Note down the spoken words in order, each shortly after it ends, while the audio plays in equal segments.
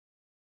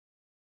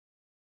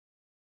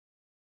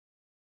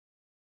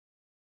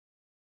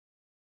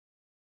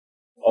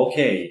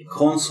Okay,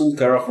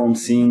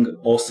 Consul-Terraform-Sync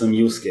awesome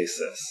use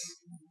cases.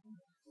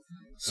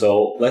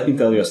 So let me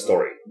tell you a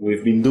story.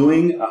 We've been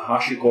doing a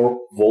HashiCorp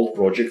Vault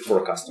project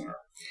for a customer.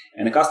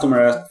 And a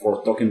customer asked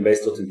for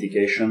token-based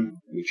authentication,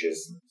 which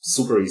is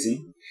super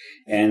easy.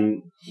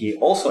 And he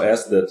also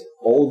asked that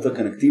all the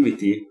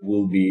connectivity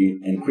will be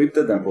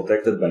encrypted and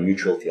protected by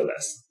mutual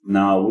TLS.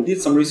 Now, we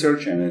did some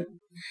research and it's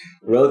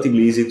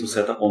relatively easy to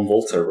set up on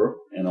Vault server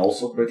and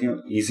also pretty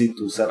easy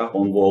to set up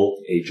on Vault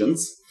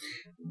agents.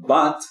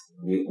 But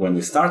when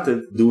we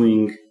started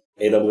doing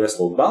AWS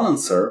load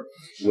balancer,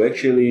 we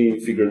actually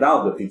figured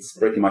out that it's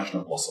pretty much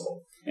not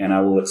possible. And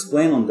I will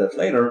explain on that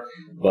later,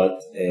 but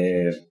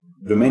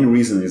the main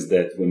reason is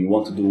that when you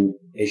want to do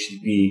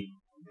HTTP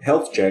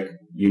health check,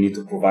 you need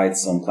to provide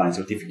some client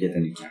certificate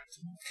and you can't.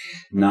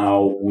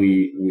 Now,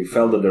 we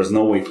felt that there's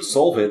no way to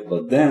solve it,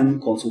 but then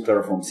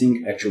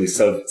Consul-Terraform-Sync actually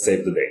saved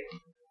the day.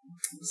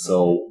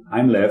 So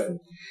I'm Lev,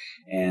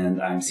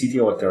 and I'm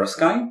CTO at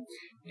TerraSky,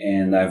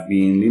 and I've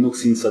been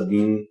Linux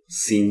sysadmin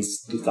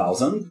since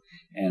 2000,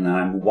 and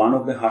I'm one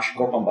of the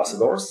HashiCorp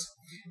ambassadors,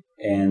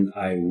 and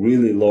I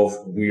really love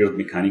weird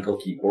mechanical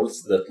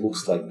keyboards that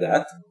looks like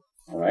that,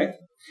 all right?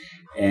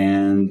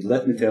 And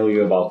let me tell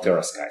you about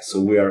TerraSky.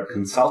 So we are a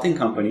consulting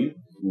company.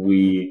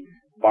 We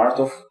part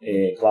of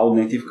a cloud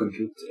native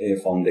compute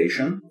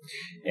foundation,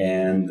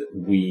 and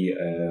we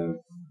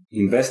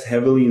invest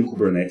heavily in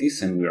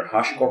Kubernetes, and we are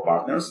HashiCorp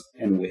partners,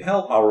 and we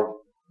help our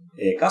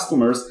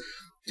customers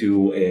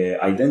to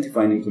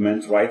identify and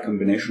implement the right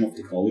combination of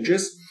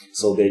technologies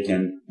so they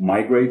can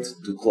migrate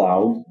to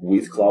cloud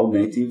with cloud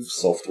native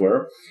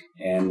software,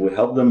 and we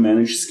help them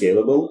manage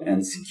scalable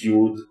and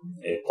secured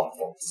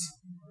platforms.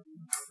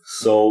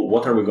 So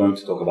what are we going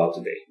to talk about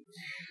today?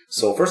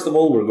 So first of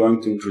all, we're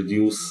going to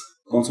introduce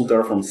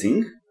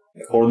Consul-Terraform-Sync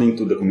according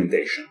to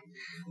documentation.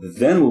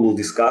 Then we will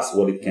discuss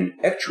what it can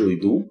actually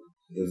do.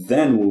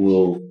 Then we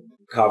will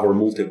cover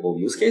multiple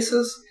use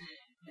cases,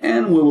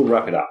 and we will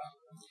wrap it up.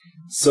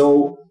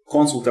 So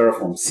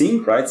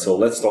Consul-Terraform-Sync, right? So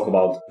let's talk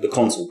about the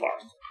Consul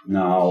part.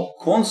 Now,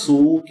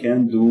 Consul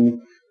can do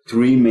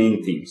three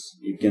main things.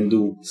 It can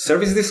do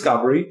service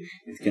discovery,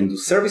 it can do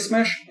service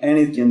mesh, and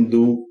it can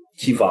do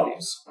key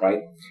values,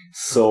 right?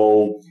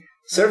 So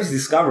service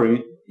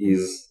discovery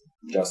is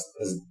just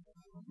a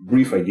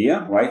brief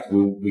idea, right?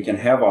 We can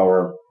have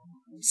our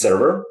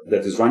server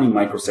that is running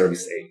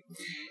microservice A.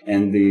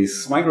 And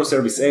this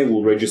microservice A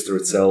will register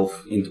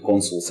itself into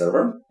Consul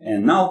server.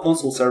 And now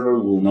Consul server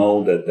will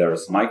know that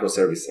there's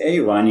microservice A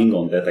running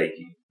on that IP.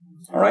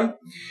 All right?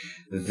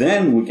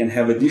 Then we can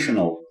have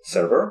additional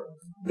server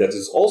that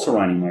is also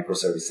running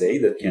microservice A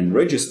that can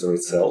register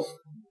itself.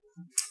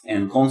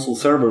 And Consul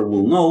server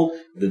will know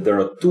that there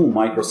are two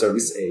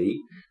microservice A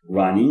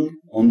running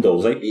on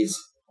those IPs.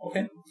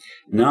 Okay?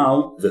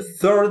 Now the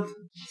third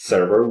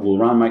server will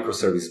run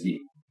microservice B.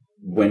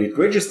 When it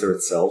registers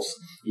itself,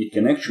 it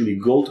can actually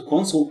go to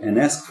Consul and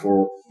ask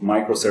for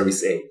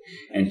microservice A.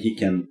 And he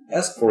can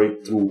ask for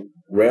it through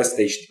REST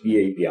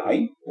HTTP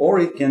API, or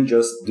it can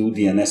just do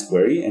DNS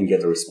query and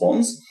get a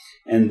response,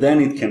 and then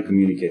it can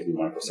communicate with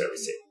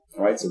microservice A.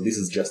 All right, so this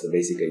is just the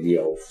basic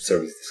idea of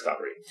service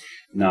discovery.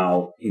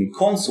 Now, in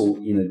Consul,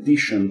 in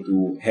addition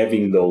to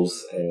having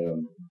those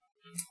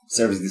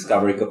service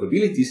discovery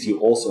capabilities, you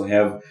also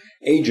have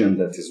agent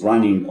that is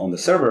running on the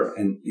server,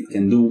 and it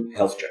can do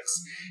health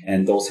checks.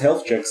 And those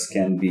health checks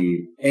can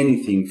be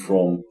anything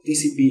from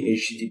TCP,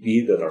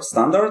 HTTP that are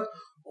standard,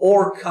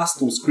 or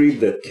custom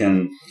script that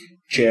can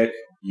check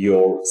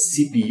your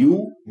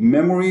CPU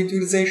memory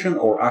utilization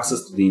or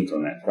access to the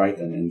internet, right?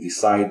 And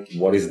decide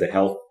what is the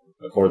health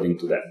according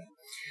to that.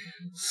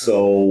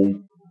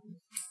 So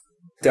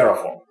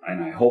Terraform,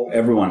 and I hope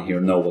everyone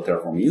here knows what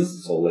Terraform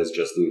is, so let's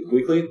just do it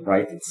quickly,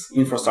 right? It's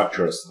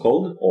infrastructure as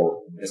code or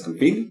as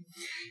config.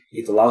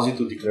 It allows you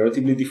to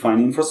declaratively define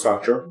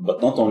infrastructure,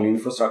 but not only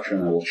infrastructure,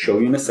 and I will show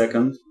you in a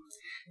second.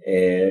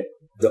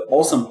 The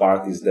awesome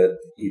part is that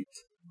it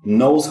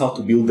knows how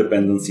to build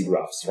dependency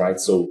graphs, right?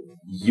 So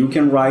you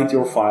can write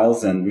your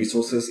files and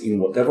resources in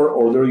whatever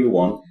order you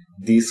want,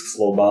 disks,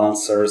 load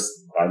balancers,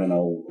 I don't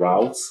know,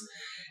 routes,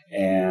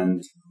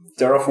 and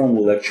Terraform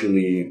will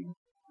actually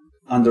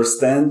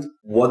understand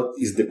what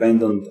is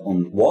dependent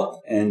on what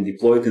and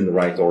deploy it in the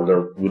right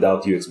order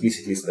without you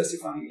explicitly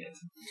specifying it.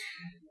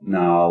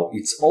 Now,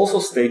 it's also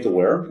state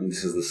aware, and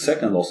this is the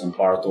second awesome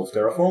part of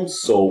Terraform,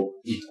 so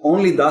it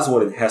only does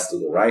what it has to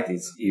do, right?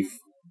 It's if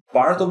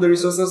part of the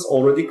resources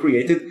already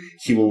created,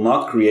 he will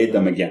not create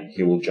them again.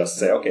 He will just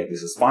say, okay,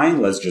 this is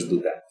fine, let's just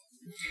do that.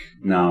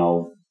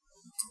 Now,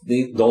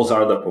 those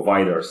are the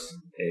providers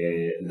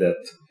that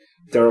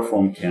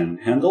Terraform can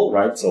handle,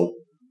 right? So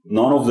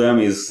none of them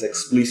is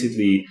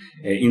explicitly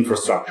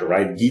infrastructure,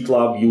 right?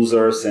 GitLab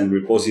users and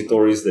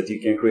repositories that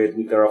you can create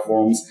with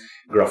Terraforms,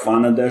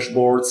 Grafana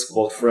dashboards,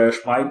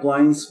 CodeFresh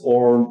pipelines,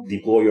 or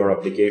deploy your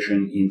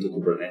application into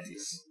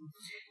Kubernetes.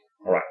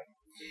 All right.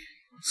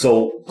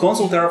 So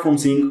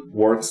Consul-Terraform-Sync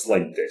works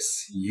like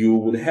this. You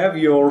would have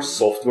your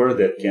software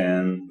that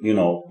can,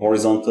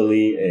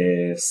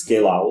 horizontally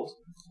scale out,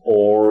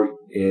 or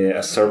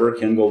a server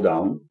can go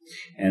down,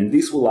 and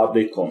this will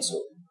update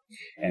Consul.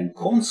 And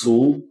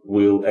Consul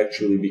will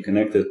actually be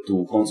connected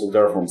to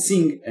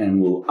Consul-Terraform-Sync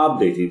and will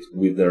update it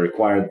with the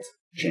required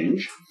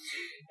change.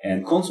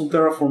 And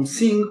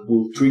Consul-Terraform-Sync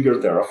will trigger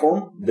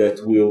Terraform that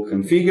will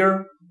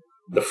configure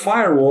the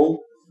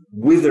firewall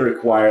with the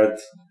required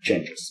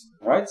changes,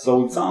 right?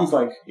 So it sounds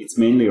like it's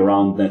mainly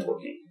around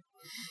networking.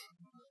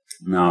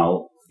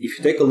 Now, if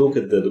you take a look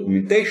at the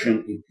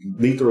documentation, it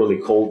literally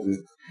calls it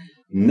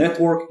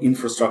network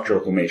infrastructure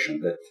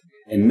automation that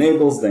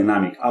enables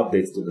dynamic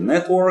updates to the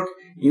network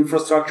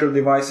infrastructure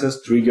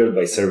devices triggered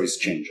by service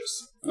changes.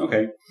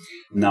 Okay.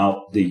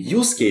 Now, the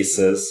use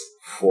cases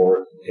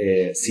for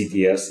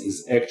CTS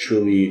is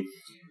actually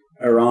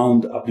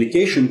around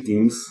application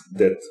teams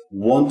that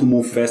want to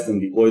move fast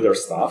and deploy their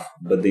stuff,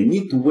 but they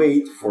need to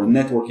wait for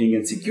networking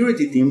and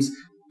security teams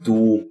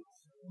to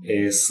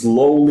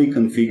slowly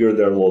configure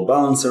their load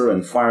balancer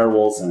and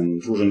firewalls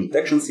and intrusion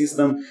detection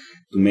system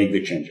to make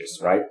the changes,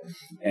 right?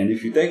 And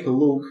if you take a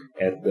look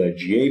at the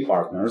GA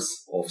partners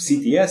of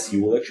CTS,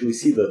 you will actually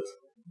see that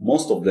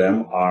most of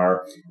them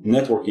are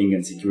networking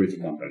and security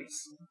companies.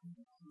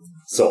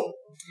 So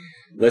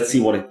let's see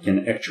what it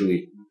can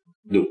actually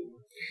do.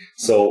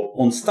 So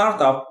on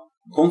startup,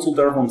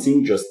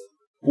 Consul-Terraform-Sync just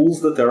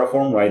pulls the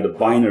Terraform, right, the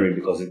binary,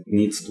 because it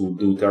needs to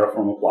do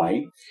Terraform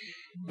apply,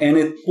 and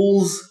it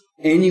pulls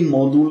any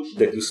module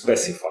that you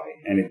specify.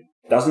 And it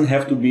doesn't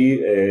have to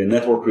be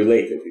network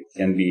related. It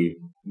can be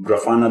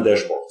Grafana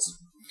dashboards.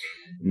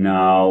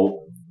 Now,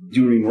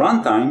 during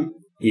runtime,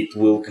 it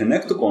will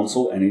connect to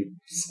Consul, and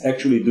it's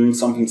actually doing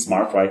something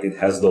smart, right? It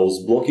has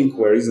those blocking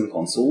queries in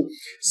Consul,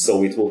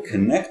 so it will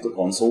connect to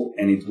Consul,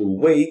 and it will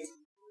wait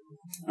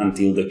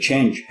until the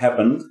change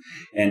happened.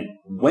 And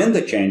when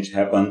the change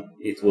happened,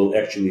 it will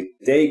actually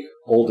take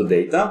all the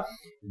data,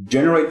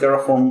 generate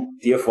Terraform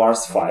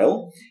TFR's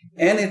file,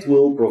 and it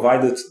will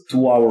provide it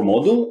to our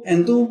module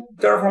and do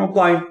Terraform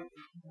apply.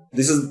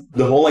 This is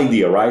the whole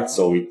idea, right?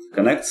 So it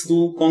connects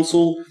to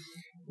Consul.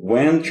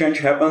 When change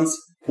happens,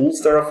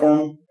 pulls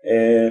Terraform,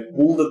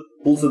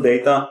 pulls the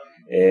data,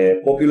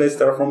 populates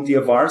Terraform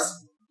TFRs,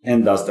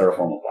 and does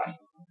Terraform apply.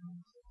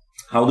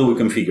 How do we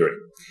configure it?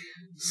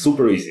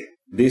 Super easy.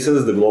 This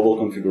is the global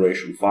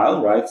configuration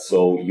file, right?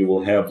 So you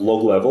will have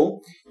log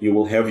level, you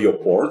will have your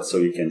port, so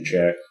you can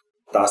check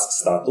task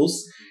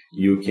status,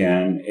 you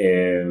can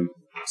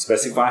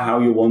specify how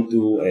you want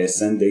to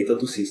send data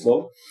to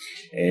syslog,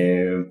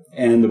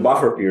 and the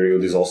buffer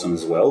period is awesome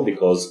as well,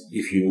 because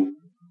if you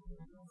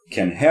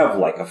can have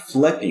like a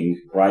flapping,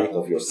 right,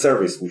 of your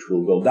service, which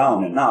will go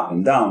down and up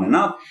and down and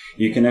up,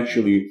 you can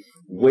actually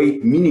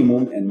wait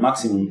minimum and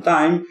maximum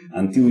time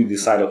until you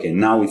decide, okay,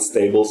 now it's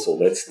stable, so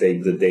let's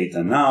take the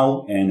data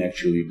now and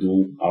actually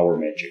do our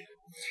magic.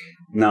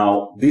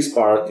 Now, this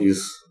part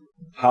is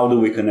how do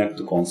we connect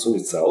to Consul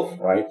itself,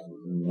 right?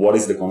 What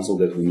is the Consul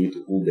that we need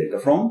to pull data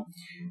from?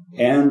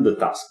 And the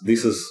task.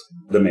 This is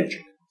the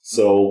magic.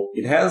 So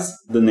it has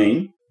the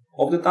name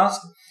of the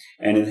task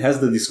and it has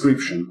the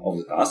description of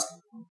the task.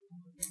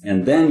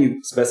 And then you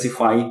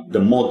specify the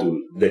module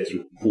that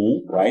you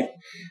pull, right?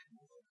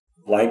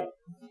 Like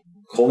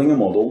calling a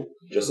module,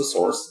 just a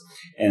source,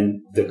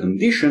 and the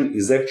condition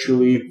is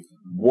actually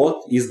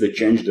what is the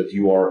change that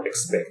you are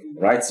expecting,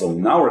 right? So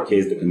in our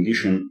case, the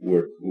condition,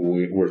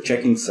 we're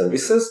checking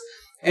services,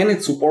 and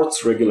it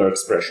supports regular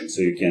expression.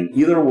 So you can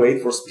either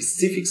wait for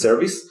specific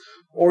service,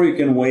 or you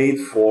can wait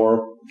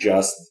for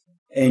just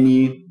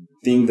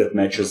anything that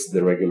matches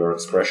the regular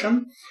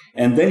expression.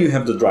 And then you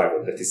have the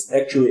driver that is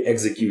actually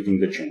executing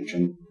the change.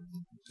 And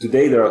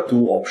today there are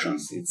two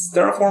options. It's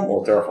Terraform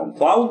or Terraform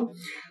Cloud.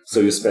 So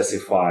you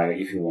specify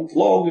if you want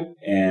log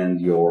and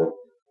your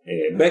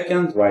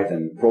backend, right?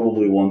 And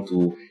probably want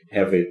to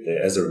have it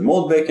as a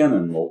remote backend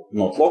and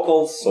not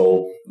local.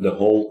 So the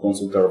whole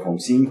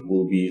Consul-Terraform-Sync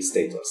will be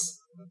stateless.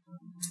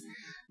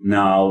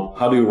 Now,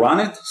 how do you run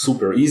it?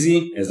 Super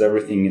easy, as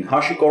everything in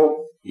HashiCorp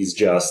is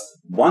just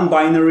one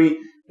binary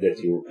that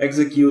you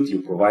execute,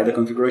 you provide a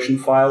configuration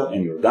file,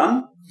 and you're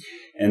done.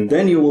 And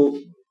then you will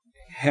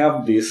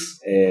have this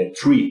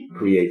tree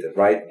created,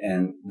 right?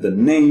 And the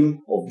name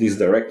of this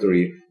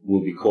directory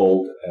will be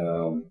called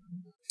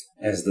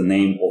as the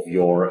name of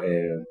your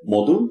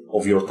module,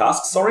 of your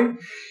task, sorry.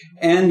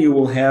 And you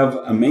will have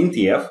a main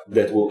TF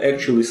that will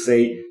actually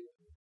say,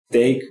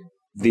 take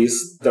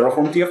these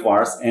Terraform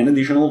TFRs and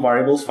additional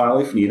variables file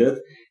if needed,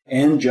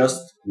 and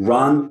just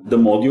run the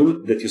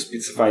module that you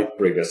specified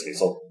previously.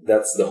 So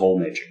that's the whole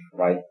magic,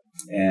 right?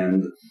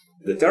 And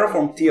the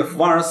Terraform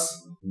TFRs,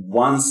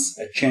 once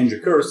a change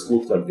occurs,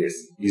 look like this.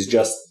 It's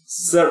just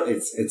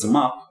it's a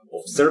map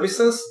of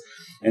services,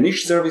 and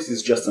each service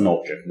is just an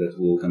object that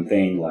will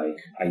contain like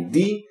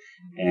ID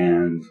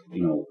and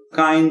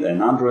kind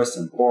and address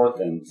and port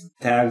and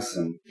tags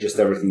and just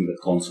everything that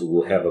Consul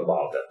will have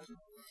about that.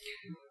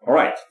 All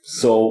right.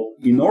 So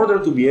in order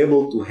to be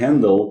able to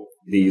handle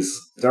these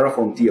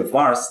Terraform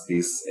TFRs,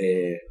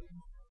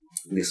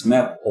 this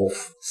map of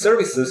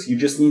services, you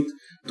just need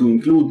to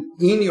include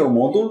in your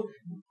module,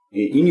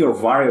 in your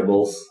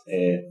variables,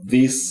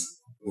 this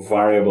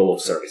variable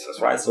of services,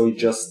 right? So it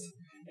just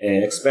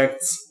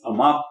expects a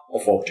map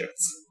of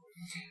objects.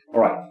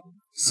 All right.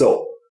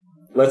 So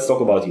let's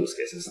talk about use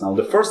cases. Now,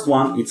 the first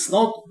one, it's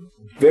not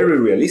very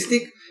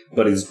realistic,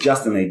 but it's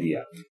just an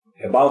idea.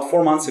 About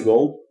 4 months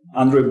ago,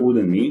 Andre Wood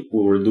and me,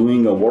 we were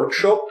doing a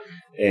workshop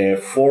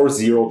for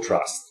Zero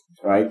Trust,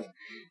 right,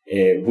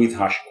 with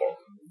HashiCorp.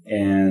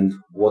 And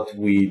what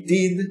we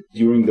did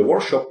during the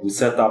workshop, we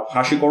set up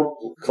HashiCorp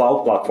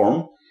Cloud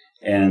Platform,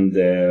 and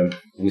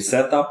we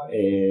set up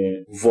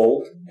a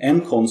Vault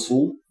and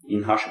Consul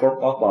in HashiCorp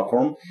Cloud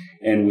Platform,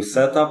 and we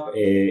set up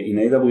in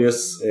AWS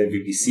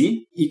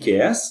VPC,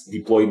 EKS,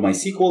 deployed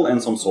MySQL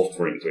and some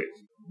software into it.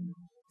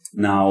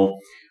 Now,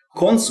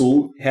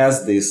 Consul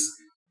has this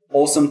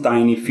awesome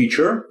tiny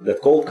feature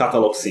that's called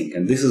Catalog Sync,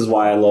 and this is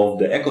why I love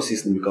the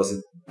ecosystem,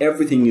 because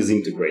everything is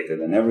integrated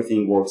and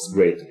everything works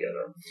great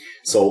together.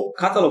 So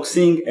Catalog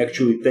Sync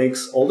actually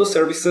takes all the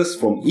services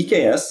from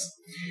EKS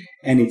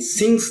and it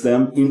syncs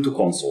them into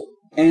Consul,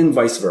 and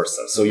vice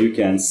versa. So you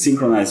can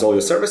synchronize all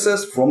your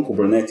services from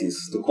Kubernetes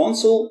to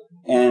Consul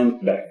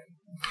and back.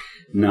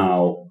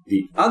 Now,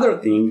 the other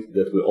thing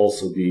that we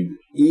also did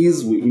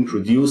is we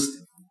introduced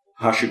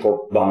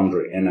HashiCorp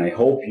Boundary, and I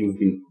hope you've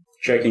been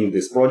checking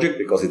this project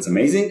because it's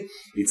amazing.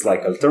 It's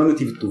like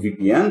alternative to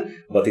VPN,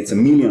 but it's a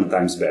million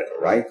times better,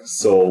 right?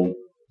 So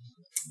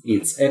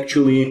it's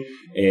actually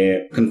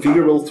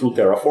configurable through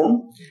Terraform.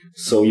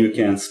 So you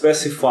can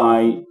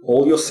specify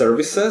all your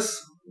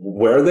services,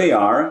 where they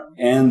are,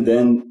 and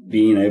then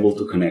being able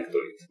to connect to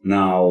it.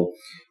 Now,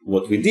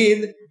 what we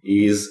did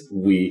is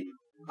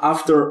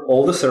after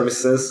all the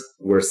services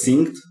were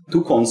synced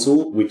to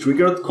Consul, we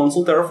triggered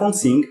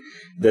Consul-Terraform-Sync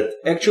that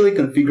actually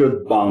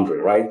configured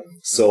Boundary, right?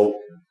 So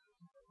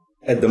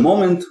at the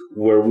moment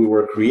where we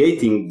were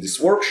creating this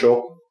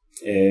workshop,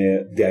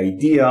 the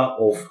idea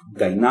of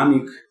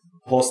dynamic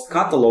host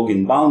catalog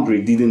in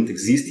Boundary didn't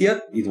exist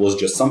yet. It was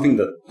just something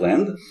that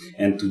planned.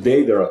 And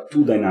today there are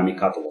 2 dynamic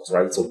catalogs,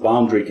 right? So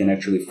Boundary can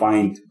actually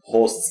find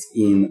hosts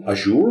in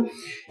Azure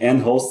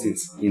and hosts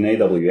in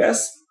AWS.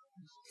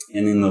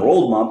 And in the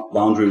roadmap,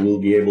 Boundary will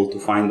be able to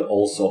find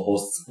also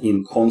hosts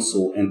in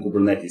Consul and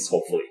Kubernetes,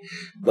 hopefully.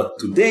 But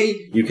today,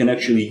 you can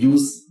actually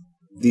use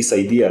this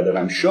idea that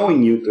I'm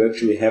showing you to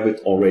actually have it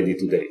already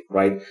today,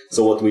 right?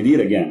 So what we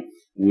did again,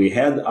 we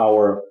had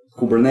our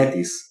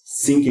Kubernetes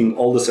syncing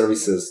all the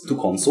services to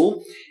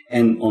Consul,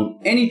 and on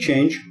any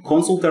change,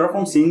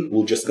 Consul-Terraform-Sync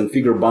will just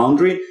configure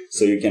Boundary,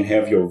 so you can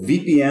have your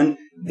VPN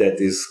that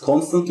is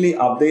constantly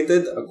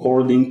updated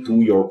according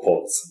to your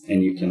pods,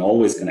 and you can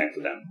always connect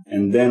to them.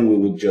 And then we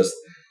would just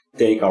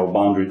take our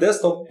Boundary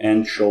desktop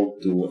and show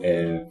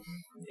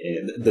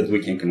that we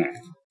can connect.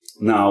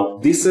 Now,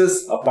 this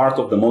is a part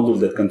of the module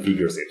that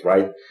configures it,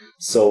 right?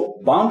 So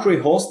Boundary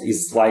host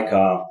is like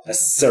a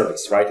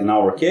service, right? In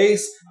our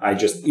case, I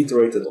just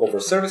iterated over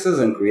services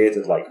and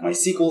created like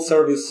MySQL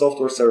service,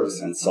 software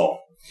service, and so on.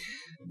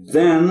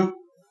 Then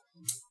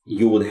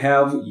you would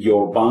have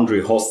your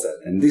Boundary hosted,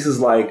 and this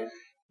is like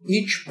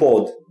each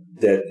pod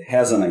that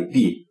has an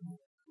IP,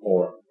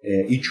 or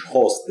each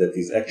host that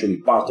is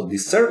actually part of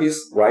this service,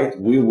 right?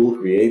 We will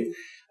create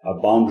a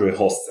Boundary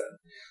hosted.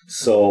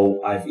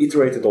 So I've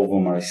iterated over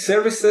my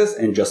services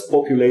and just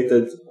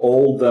populated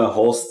all the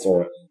hosts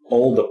or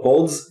all the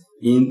pods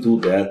into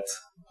that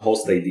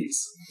host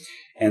IDs.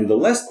 And the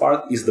last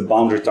part is the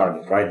Boundary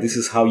target, right? This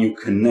is how you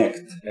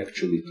connect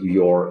actually to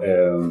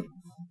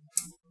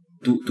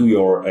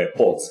your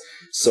pods.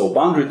 So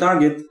Boundary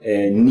target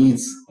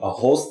needs a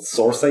host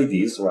source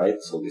IDs, right?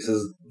 So this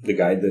is the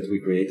guide that we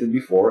created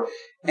before,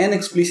 and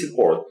explicit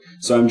port.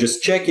 So I'm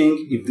just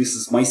checking if this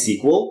is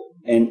MySQL.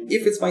 And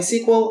if it's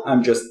MySQL,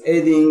 I'm just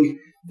adding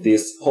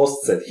this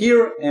host set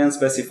here and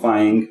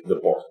specifying the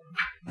port.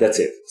 That's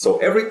it. So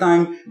every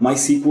time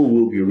MySQL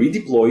will be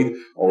redeployed,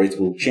 or it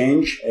will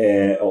change,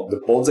 or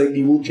the pod's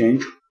IP will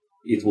change,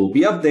 it will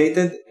be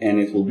updated and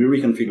it will be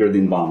reconfigured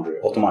in Boundary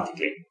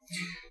automatically.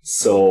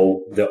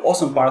 So the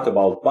awesome part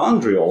about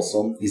Boundary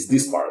also is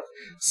this part.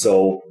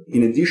 So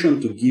in addition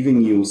to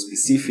giving you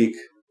specific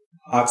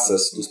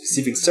access to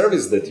specific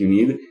service that you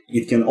need,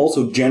 it can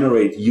also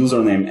generate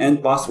username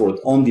and password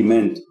on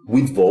demand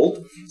with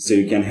Vault, so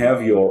you can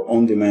have your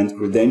on-demand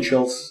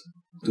credentials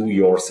to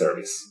your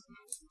service.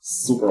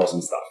 Super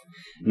awesome stuff.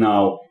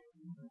 Now,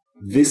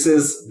 this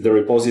is the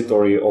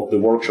repository of the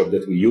workshop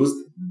that we used.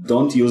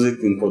 Don't use it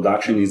in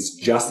production. It's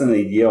just an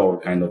idea,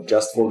 or kind of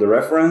just for the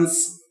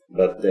reference,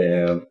 but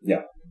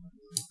yeah.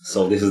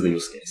 So this is the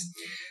use case.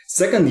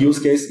 Second use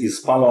case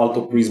is Palo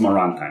Alto Prisma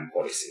runtime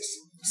policies.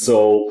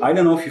 So I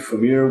don't know if you're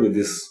familiar with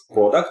this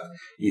product.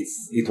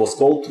 It was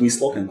called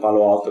Twistlock, and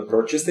Palo Alto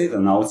purchased it,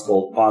 and now it's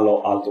called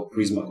Palo Alto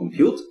Prisma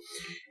Compute.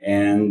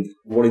 And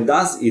what it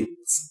does,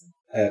 it's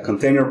a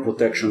container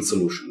protection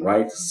solution,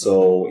 right?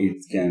 So it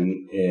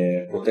can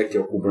protect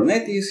your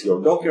Kubernetes,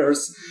 your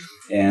Dockers,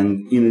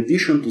 and in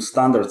addition to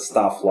standard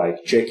stuff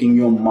like checking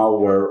your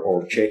malware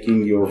or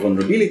checking your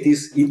vulnerabilities,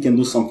 it can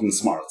do something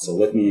smart. So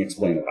let me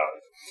explain about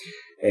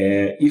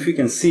it. If you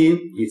can see,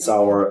 it's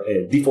our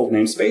default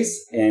namespace,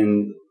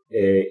 and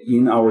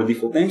in our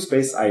default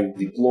namespace, I've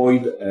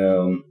deployed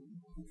a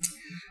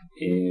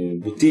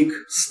boutique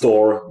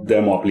store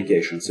demo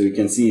application. So you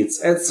can see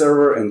it's ad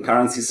server and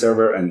currency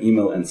server and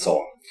email and so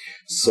on.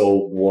 So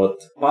what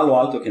Palo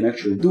Alto can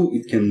actually do,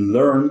 it can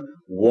learn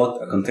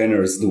what a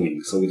container is doing.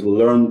 So it will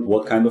learn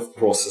what kind of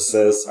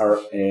processes are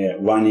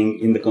running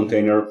in the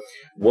container,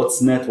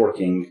 what's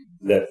networking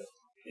that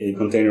a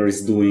container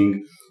is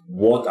doing,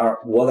 what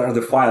are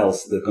the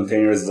files the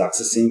container is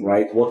accessing,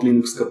 right? What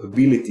Linux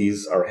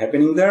capabilities are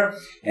happening there.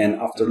 And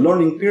after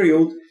learning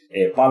period,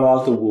 Palo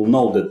Alto will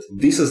know that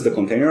this is the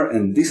container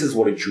and this is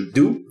what it should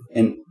do.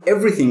 And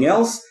everything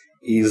else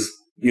is,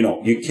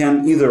 you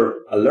can either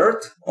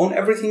alert on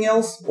everything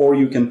else or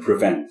you can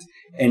prevent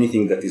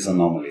anything that is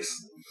anomalous.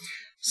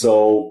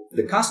 So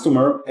the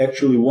customer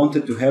actually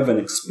wanted to have an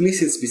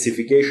explicit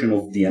specification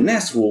of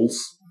DNS rules,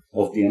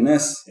 of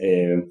DNS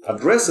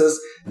addresses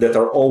that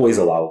are always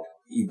allowed.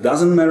 It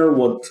doesn't matter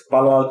what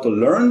Palo Alto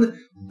learned,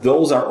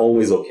 those are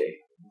always okay.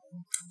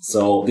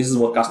 So this is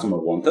what customer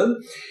wanted.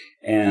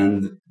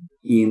 And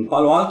in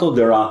Palo Alto,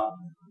 there are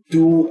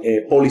two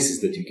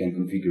policies that you can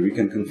configure. You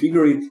can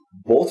configure it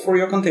both for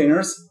your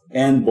containers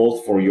and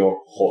both for your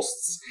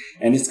hosts.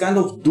 And it's kind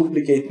of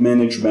duplicate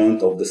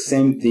management of the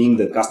same thing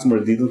that customer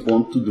didn't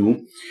want to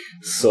do.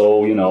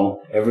 So,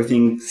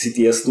 everything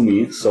CTS to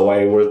me. So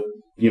I was,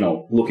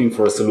 looking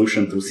for a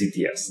solution through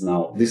CTS.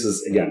 Now, this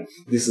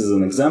is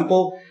an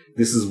example.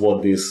 This is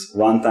what this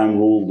runtime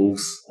rule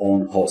looks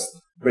on host.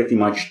 Pretty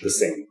much the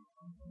same.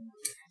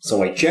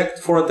 So I checked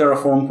for a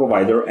Terraform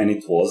provider, and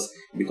it was,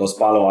 because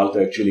Palo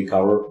Alto actually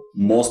covered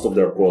most of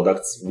their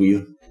products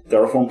with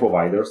Terraform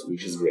providers,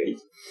 which is great.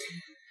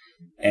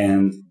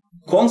 And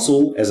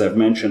Consul, as I've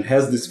mentioned,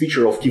 has this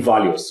feature of key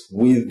values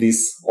with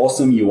this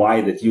awesome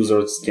UI that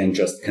users can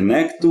just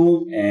connect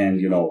to, and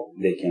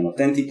they can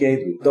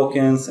authenticate with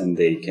tokens and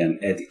they can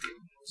edit it.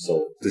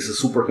 So this is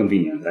super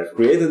convenient. I've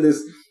created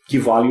this key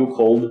value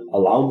called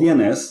allowed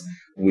DNS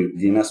with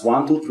DNS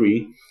 1, 2,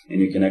 3. And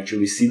you can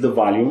actually see the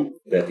value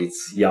that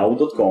it's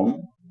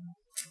yahoo.com.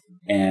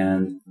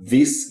 And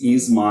this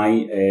is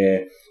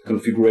my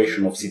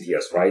configuration of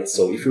CTS, right?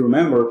 So if you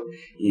remember,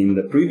 in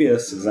the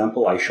previous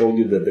example, I showed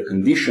you that the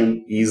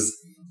condition is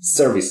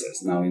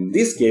services. Now, in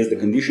this case, the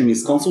condition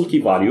is Consul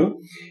key value.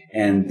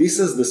 And this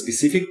is the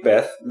specific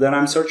path that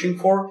I'm searching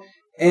for.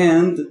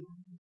 And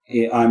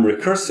I'm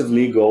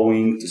recursively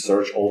going to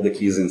search all the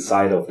keys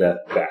inside of that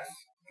path.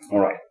 All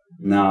right.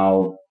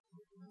 Now,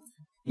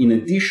 in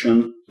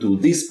addition to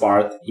this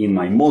part in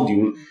my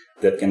module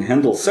that can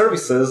handle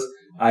services,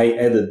 I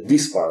added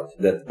this part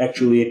that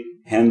actually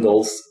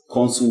handles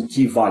Consul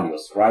key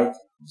values, right?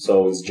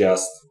 So it's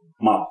just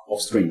map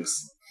of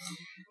strings.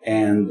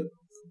 And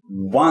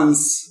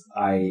once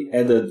I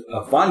added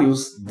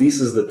values, this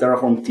is the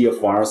Terraform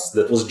TFRs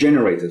that was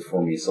generated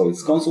for me. So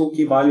it's Consul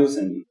key values,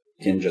 and you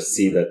can just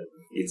see that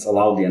it's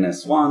allowed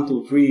DNS 1,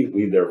 2, 3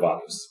 with their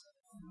values.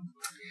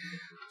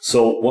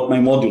 So what my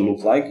module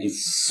looks like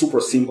is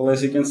super simple,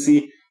 as you can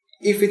see.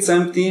 If it's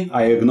empty,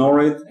 I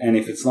ignore it, and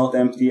if it's not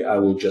empty, I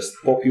will just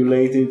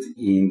populate it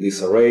in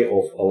this array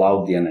of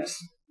allowed DNS.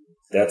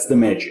 That's the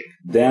magic.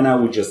 Then I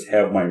would just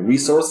have my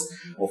resource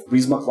of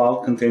Prisma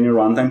Cloud Container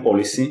Runtime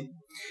Policy,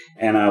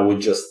 and I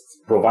would just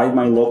provide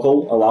my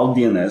local allowed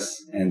DNS,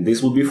 and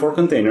this would be for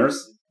containers,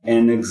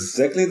 and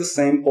exactly the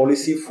same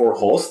policy for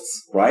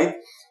hosts, right?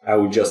 I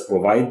would just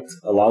provide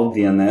allowed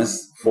DNS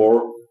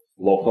for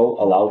local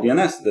allowed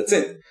DNS. That's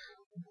it.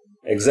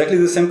 Exactly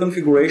the same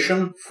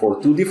configuration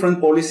for two different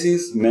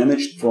policies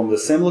managed from the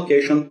same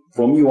location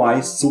from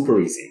UI,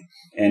 super easy.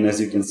 And as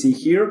you can see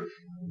here,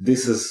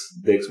 this is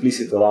the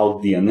explicit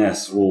allowed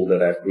DNS rule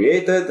that I've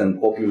created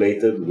and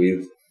populated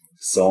with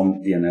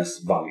some DNS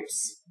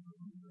values.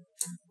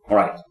 All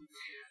right.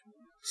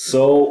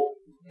 So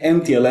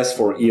MTLS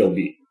for ELB,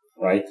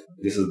 right?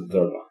 This is the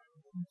third one.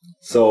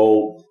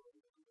 So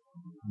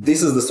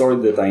this is the story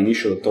that I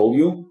initially told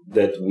you,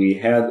 that we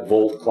had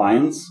Vault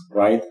clients,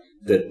 right,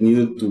 that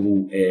needed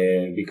to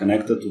be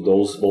connected to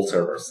those Vault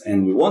servers.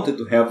 And we wanted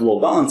to have load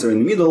balancer in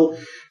the middle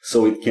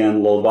so it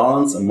can load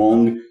balance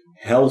among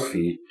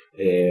healthy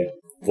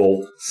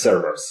Vault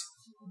servers.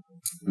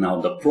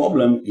 Now, the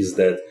problem is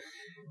that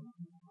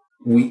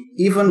we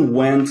even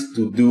went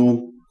to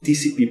do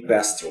TCP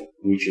pass-through,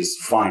 which is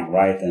fine,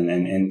 right?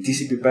 And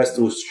TCP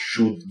pass-through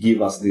should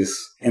give us these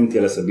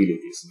MTLS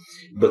abilities.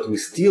 But we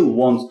still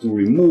want to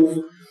remove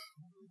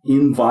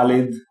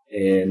invalid,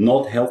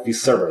 not healthy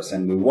servers.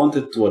 And we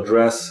wanted to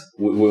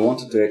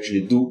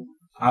actually do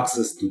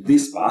access to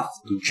this path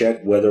to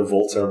check whether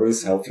Vault server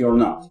is healthy or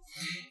not.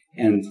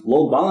 And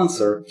load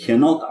balancer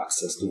cannot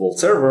access to Vault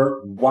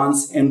server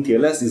once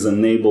MTLS is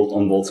enabled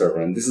on Vault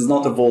server. And this is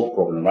not a Vault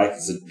problem, right?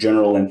 It's a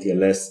general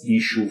MTLS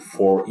issue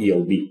for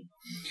ELB.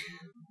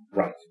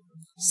 Right.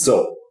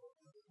 So,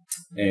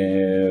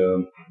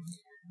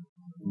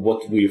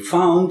 what we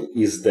found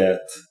is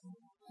that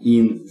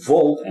in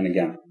Vault, and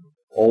again,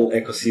 all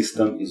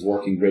ecosystem is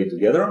working great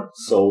together.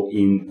 So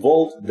in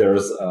Vault,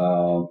 there's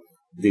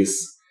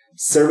this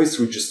service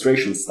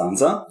registration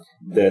stanza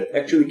that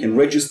actually can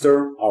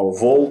register our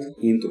Vault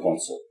into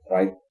Consul,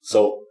 right?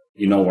 So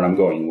you know where I'm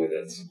going with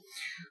it.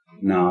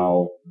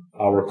 Now,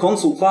 our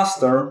Consul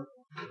cluster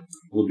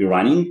would be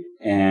running,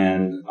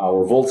 and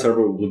our Vault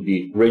server would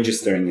be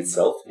registering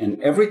itself.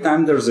 And every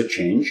time there's a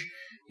change,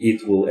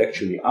 it will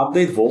actually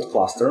update Vault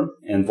cluster,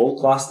 and Vault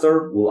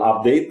cluster will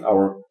update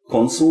our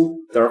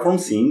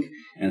Consul-Terraform-Sync,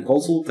 and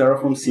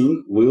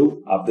Consul-Terraform-Sync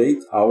will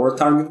update our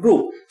target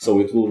group. So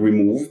it will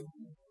remove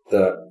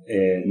the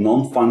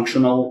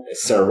non-functional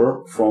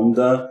server from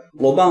the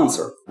load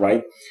balancer,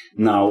 right?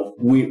 Now,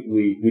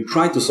 we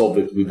try to solve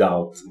it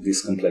without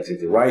this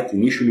complexity, right?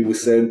 Initially, we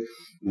said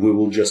we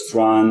will just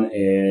run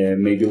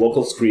maybe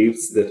local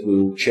scripts that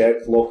will check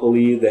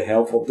locally the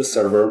health of the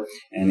server,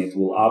 and it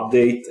will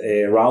update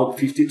Route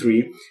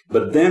 53.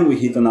 But then we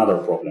hit another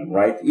problem,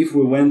 right? If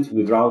we went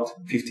with Route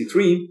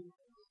 53,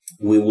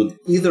 we would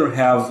either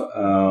have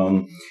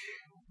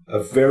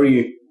a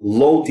very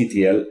low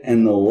TTL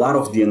and a lot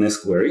of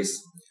DNS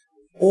queries,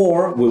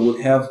 or we would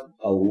have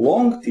a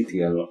long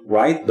TTL,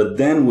 right? But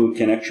then we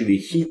can actually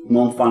hit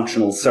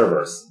non-functional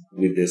servers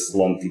with this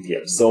long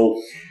TTL.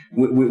 So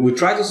we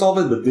tried to solve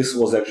it, but this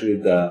was actually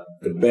the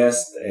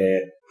best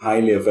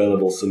highly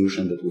available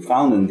solution that we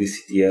found. And this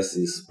CTS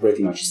is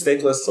pretty much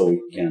stateless, so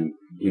we can,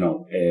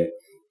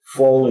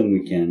 fall and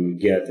we can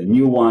get a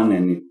new one,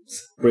 and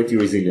it's a pretty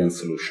resilient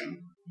solution.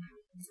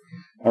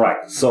 All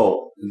right,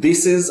 so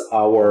this is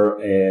our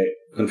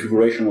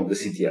configuration of the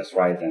CTS,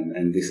 right?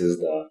 And this is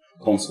the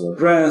console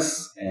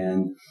address,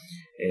 and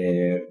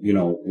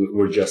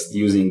we're just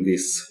using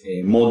this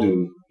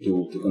module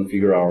to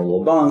configure our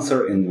load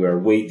balancer, and we're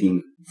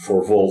waiting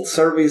for Vault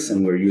service,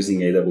 and we're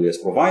using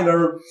AWS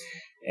provider,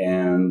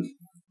 and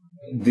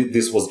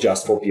this was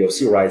just for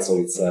POC, right? So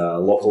it's a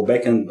local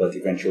backend, but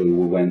eventually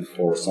we went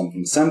for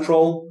something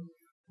central,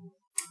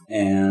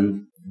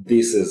 and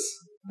this is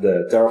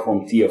the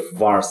Terraform TF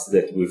vars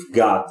that we've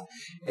got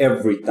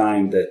every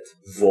time that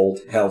Vault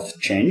health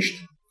changed,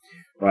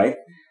 right?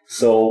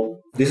 So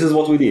this is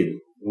what we did.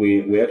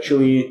 We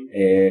actually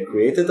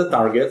created the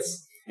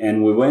targets,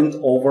 and we went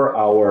over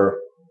our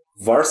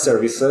var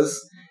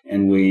services,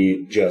 and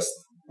we just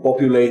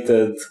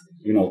populated,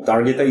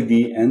 target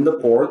ID and the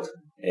port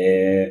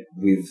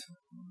with,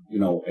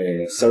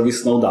 a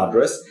service node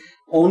address,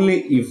 only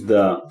if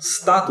the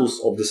status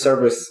of the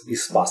service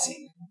is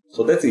passing.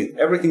 So that's it.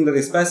 Everything that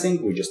is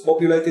passing, we just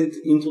populate it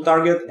into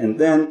target, and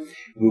then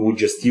we would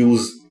just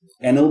use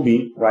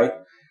NLB, right?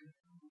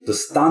 The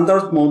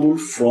standard module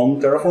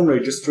from Terraform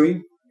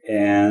registry,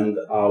 and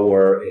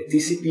our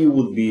TCP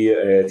would be,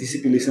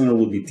 TCP listener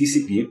would be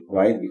TCP,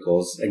 right?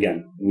 Because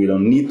again, we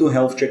don't need to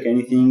health check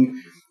anything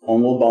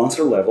on load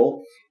balancer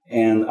level.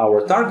 And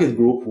our target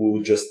group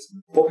will just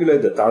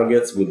populate the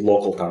targets with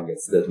local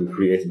targets that we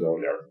created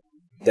earlier.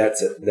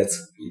 That's it. That's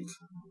it.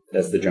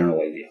 That's the general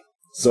idea.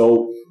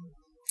 So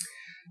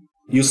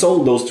you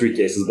saw those three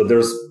cases, but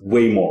there's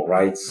way more,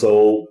 right?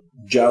 So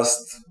just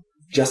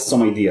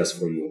some ideas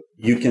for you.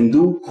 You can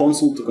do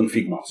console to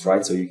config maps,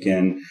 right? So you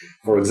can,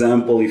 for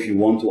example, if you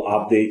want to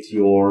update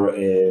your,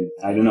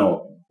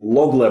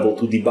 log level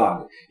to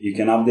debug, you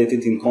can update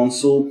it in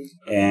console,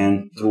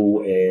 and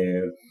through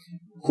a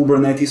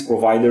Kubernetes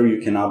provider,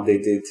 you can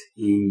update it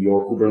in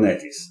your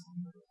Kubernetes.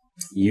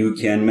 You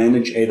can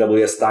manage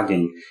AWS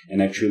tagging, and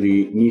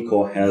actually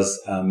Nico has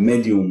a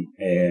Medium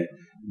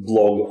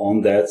blog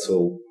on that,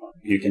 so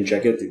you can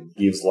check it. It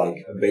gives like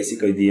a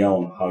basic idea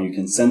on how you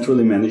can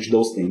centrally manage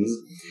those things.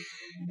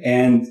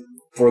 And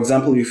for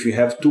example, if you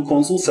have two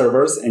console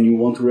servers and you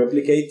want to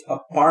replicate a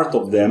part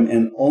of them,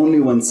 and only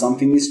when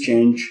something is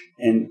changed,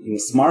 and in a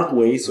smart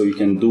way, so you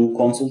can do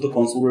console to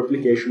console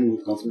replication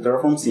with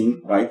Consul-Terraform-Sync,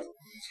 right?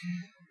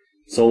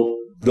 So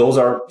those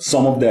are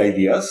some of the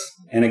ideas.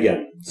 And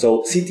again,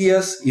 so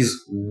CTS is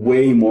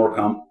way more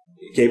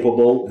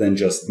capable than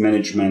just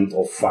management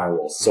of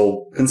firewalls.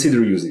 So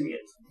consider using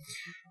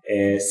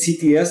it.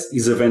 CTS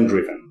is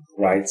event-driven,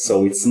 right?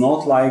 So it's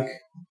not like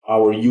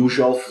our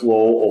usual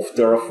flow of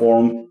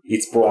Terraform.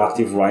 It's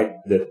proactive, right?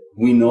 That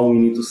we know we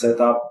need to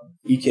set up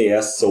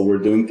EKS, so we're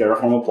doing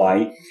Terraform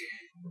apply.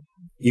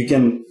 You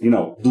can,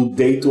 do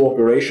day two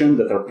operations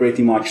that are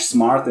pretty much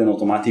smart and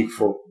automatic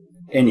for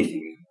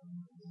anything.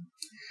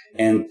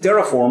 And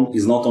Terraform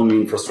is not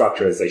only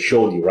infrastructure, as I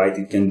showed you, right?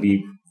 It can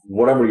be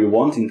whatever you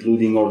want,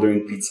 including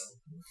ordering pizza.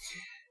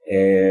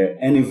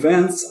 And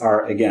events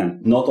are, again,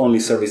 not only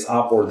service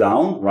up or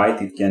down,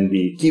 right? It can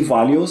be key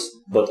values,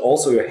 but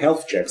also your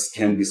health checks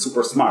can be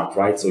super smart,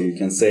 right? So you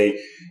can say,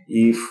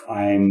 if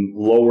I'm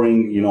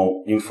lowering,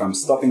 if I'm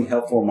stopping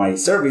health for my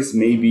service,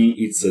 maybe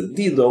it's a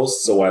DDoS,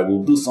 so I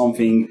will do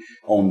something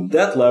on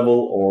that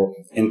level, or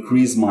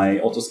increase my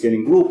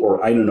auto-scaling group,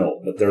 or I don't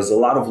know. But there's a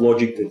lot of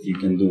logic that you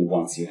can do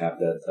once you have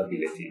that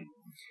ability.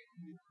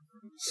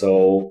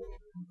 So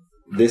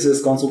this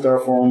is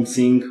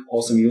Consul-Terraform-Sync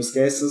awesome use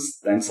cases.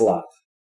 Thanks a lot.